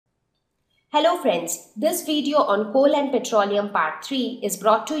Hello friends, this video on coal and petroleum part 3 is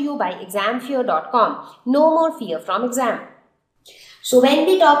brought to you by examfear.com. No more fear from exam. So when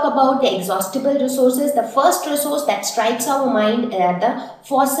we talk about the exhaustible resources, the first resource that strikes our mind are the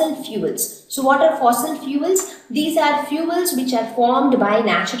fossil fuels. So what are fossil fuels? These are fuels which are formed by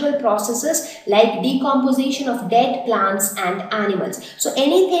natural processes like decomposition of dead plants and animals. So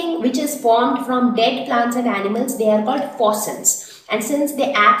anything which is formed from dead plants and animals, they are called fossils. And since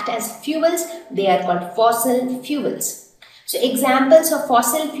they act as fuels, they are called fossil fuels. So examples of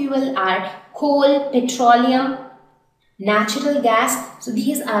fossil fuel are coal, petroleum, natural gas. So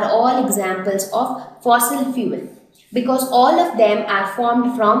these are all examples of fossil fuel because all of them are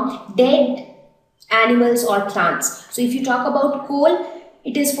formed from dead animals or plants. So if you talk about coal,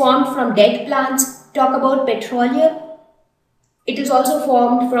 it is formed from dead plants. Talk about petroleum, it is also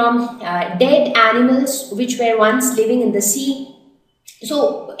formed from dead animals which were once living in the sea.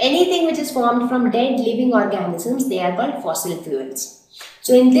 So anything which is formed from dead living organisms, they are called fossil fuels.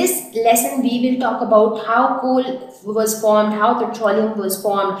 So in this lesson, we will talk about how coal was formed, how petroleum was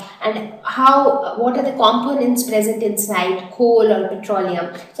formed, and what are the components present inside coal or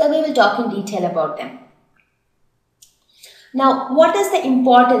petroleum. So we will talk in detail about them. Now, what is the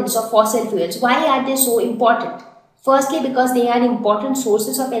importance of fossil fuels? Why are they so important? Firstly, because they are important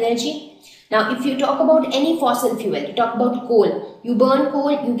sources of energy. Now, if you talk about any fossil fuel, you talk about coal, you burn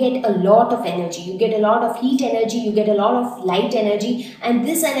coal, you get a lot of energy, you get a lot of heat energy, you get a lot of light energy, and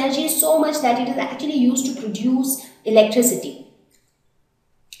this energy is so much that it is actually used to produce electricity.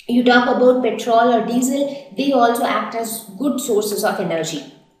 You talk about petrol or diesel, they also act as good sources of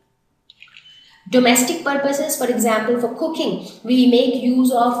energy. Domestic purposes, for example, for cooking, we make use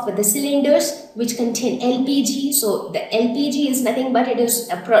of the cylinders which contain LPG. So the LPG is nothing but it is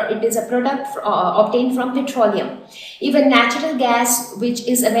a product obtained from petroleum. Even natural gas, which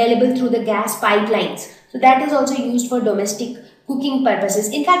is available through the gas pipelines. So that is also used for domestic cooking purposes.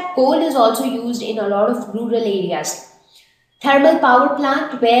 In fact, coal is also used in a lot of rural areas. Thermal power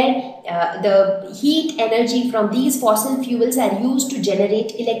plant where the heat energy from these fossil fuels are used to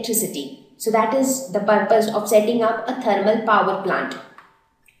generate electricity. So that is the purpose of setting up a thermal power plant.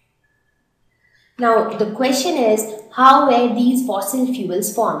 Now the question is, how were these fossil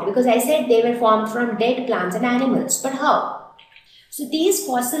fuels formed? Because I said they were formed from dead plants and animals, but how? So these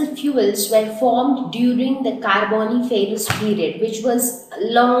fossil fuels were formed during the Carboniferous period, which was a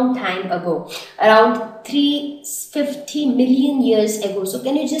long time ago, around 350 million years ago. So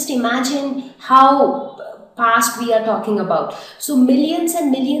can you just imagine how past we are talking about? So millions and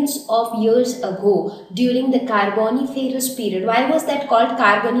millions of years ago during the Carboniferous period. Why was that called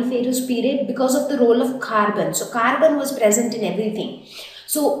Carboniferous period? Because of the role of carbon. So carbon was present in everything.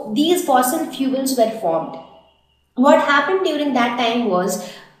 So these fossil fuels were formed. What happened during that time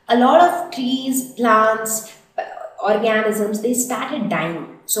was a lot of trees, plants, organisms, they started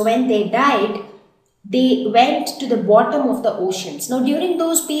dying. So when they died, they went to the bottom of the oceans. Now during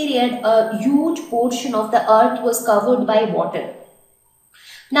those period, a huge portion of the earth was covered by water.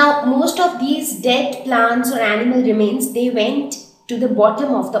 Now most of these dead plants or animal remains, they went to the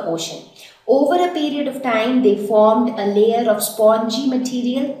bottom of the ocean. Over a period of time, they formed a layer of spongy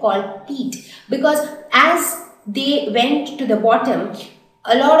material called peat, because as they went to the bottom,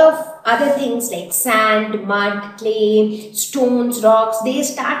 a lot of other things like sand, mud, clay, stones, rocks, they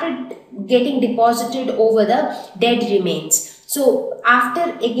started getting deposited over the dead remains. So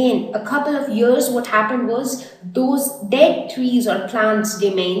after again a couple of years, what happened was those dead trees or plants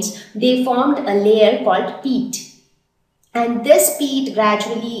remains, they formed a layer called peat. And this peat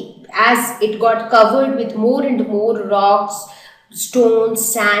gradually, as it got covered with more and more rocks, stones,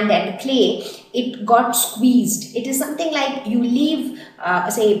 sand and clay, it got squeezed. It is something like you leave,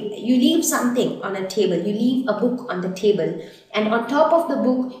 you leave something on a table, you leave a book on the table, and on top of the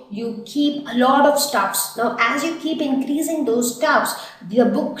book you keep a lot of stuffs. Now as you keep increasing those stuffs, the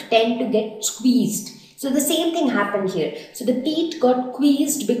book tend to get squeezed. So the same thing happened here. So the peat got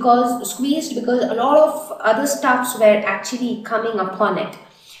squeezed because a lot of other stuffs were actually coming upon it.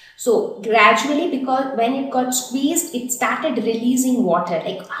 So gradually, because when it got squeezed, it started releasing water,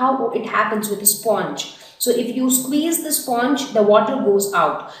 like how it happens with a sponge. So if you squeeze the sponge, the water goes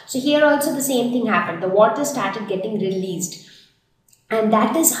out. So here also the same thing happened. The water started getting released. And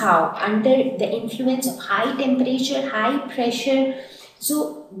that is how, under the influence of high temperature, high pressure,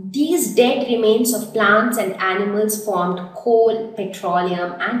 so these dead remains of plants and animals formed coal,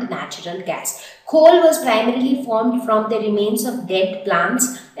 petroleum and natural gas. Coal was primarily formed from the remains of dead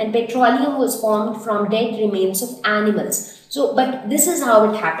plants and petroleum was formed from dead remains of animals. So, but this is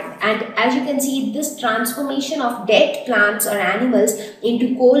how it happened. And as you can see, this transformation of dead plants or animals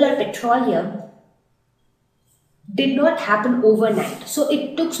into coal or petroleum did not happen overnight. So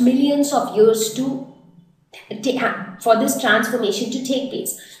it took millions of years for this transformation to take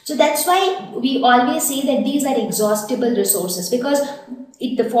place. So that's why we always say that these are exhaustible resources, because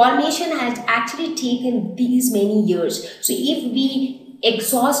the formation has actually taken these many years. So if we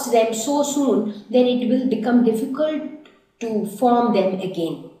exhaust them so soon, then it will become difficult to form them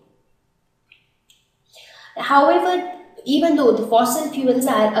again. However, even though the fossil fuels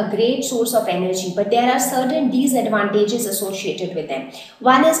are a great source of energy, but there are certain disadvantages associated with them.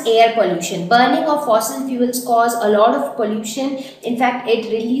 One is air pollution. Burning of fossil fuels cause a lot of pollution. In fact,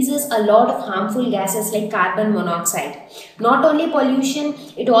 it releases a lot of harmful gases like carbon monoxide. Not only pollution,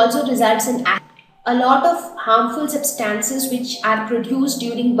 it also results in a lot of harmful substances which are produced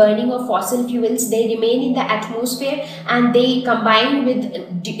during burning of fossil fuels. They remain in the atmosphere and they combine with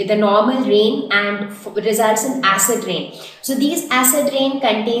the normal rain and results in acid rain. So these acid rain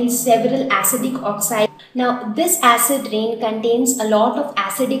contains several acidic oxides. Now this acid rain contains a lot of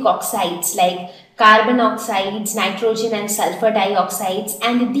acidic oxides like carbon oxides, nitrogen and sulfur dioxides,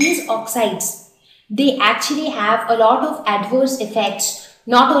 and these oxides, they actually have a lot of adverse effects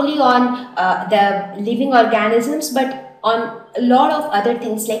not only on the living organisms but on a lot of other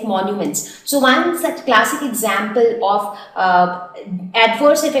things like monuments. So one such classic example of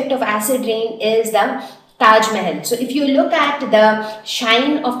adverse effect of acid rain is the Taj Mahal. So if you look at the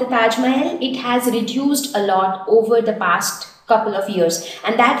shine of the Taj Mahal, it has reduced a lot over the past couple of years,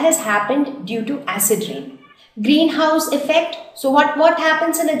 and that has happened due to acid rain. Greenhouse effect. So what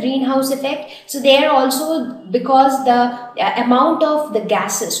happens in a greenhouse effect? So there also, because the amount of the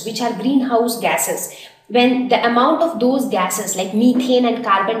gases which are greenhouse gases, when the amount of those gases like methane and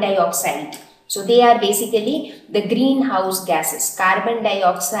carbon dioxide, so they are basically the greenhouse gases, carbon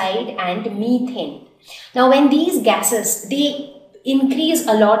dioxide and methane. Now when these gases, they increase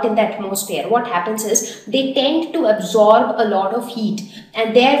a lot in the atmosphere, what happens is they tend to absorb a lot of heat,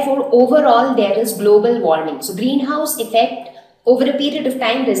 and therefore overall there is global warming. So greenhouse effect over a period of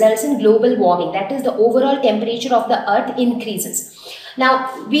time results in global warming, that is the overall temperature of the earth increases.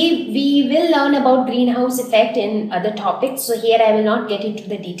 Now we will learn about greenhouse effect in other topics, so here I will not get into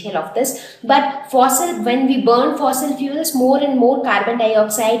the detail of this. But when we burn fossil fuels, more and more carbon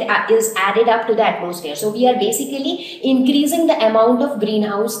dioxide is added up to the atmosphere. So we are basically increasing the amount of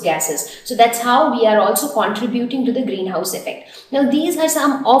greenhouse gases. So that's how we are also contributing to the greenhouse effect. Now these are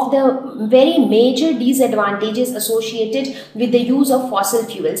some of the very major disadvantages associated with the use of fossil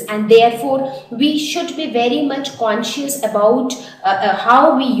fuels, and therefore we should be very much conscious about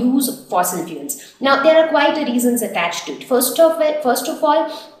how we use fossil fuels. Now there are quite a reasons attached to it. First of all,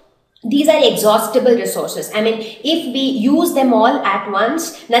 these are exhaustible resources. I mean, if we use them all at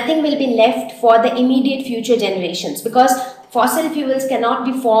once, nothing will be left for the immediate future generations, because fossil fuels cannot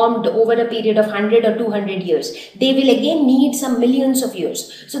be formed over a period of 100 or 200 years. They will again need some millions of years.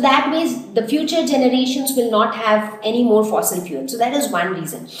 So that means the future generations will not have any more fossil fuels. So that is one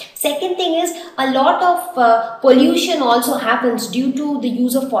reason. Second thing is, a lot of pollution also happens due to the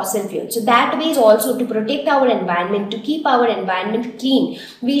use of fossil fuels. So that way is also to protect our environment, to keep our environment clean,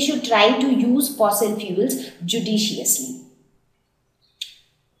 we should try to use fossil fuels judiciously.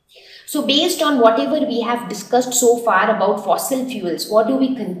 So based on whatever we have discussed so far about fossil fuels, what do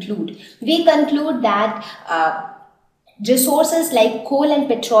we conclude? We conclude that resources like coal and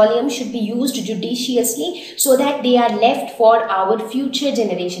petroleum should be used judiciously so that they are left for our future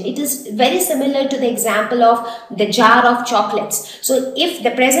generation. It is very similar to the example of the jar of chocolates. So if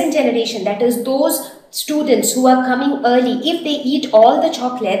the present generation, that is those students who are coming early, if they eat all the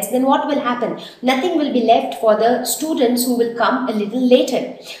chocolates, then what will happen? Nothing will be left for the students who will come a little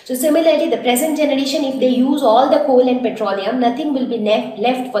later. So similarly, the present generation, if they use all the coal and petroleum, nothing will be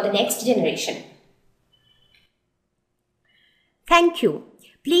left for the next generation. Thank you.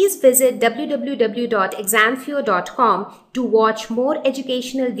 Please visit www.examfear.com to watch more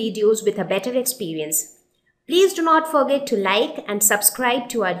educational videos with a better experience. Please do not forget to like and subscribe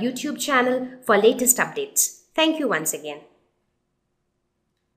to our YouTube channel for latest updates. Thank you once again.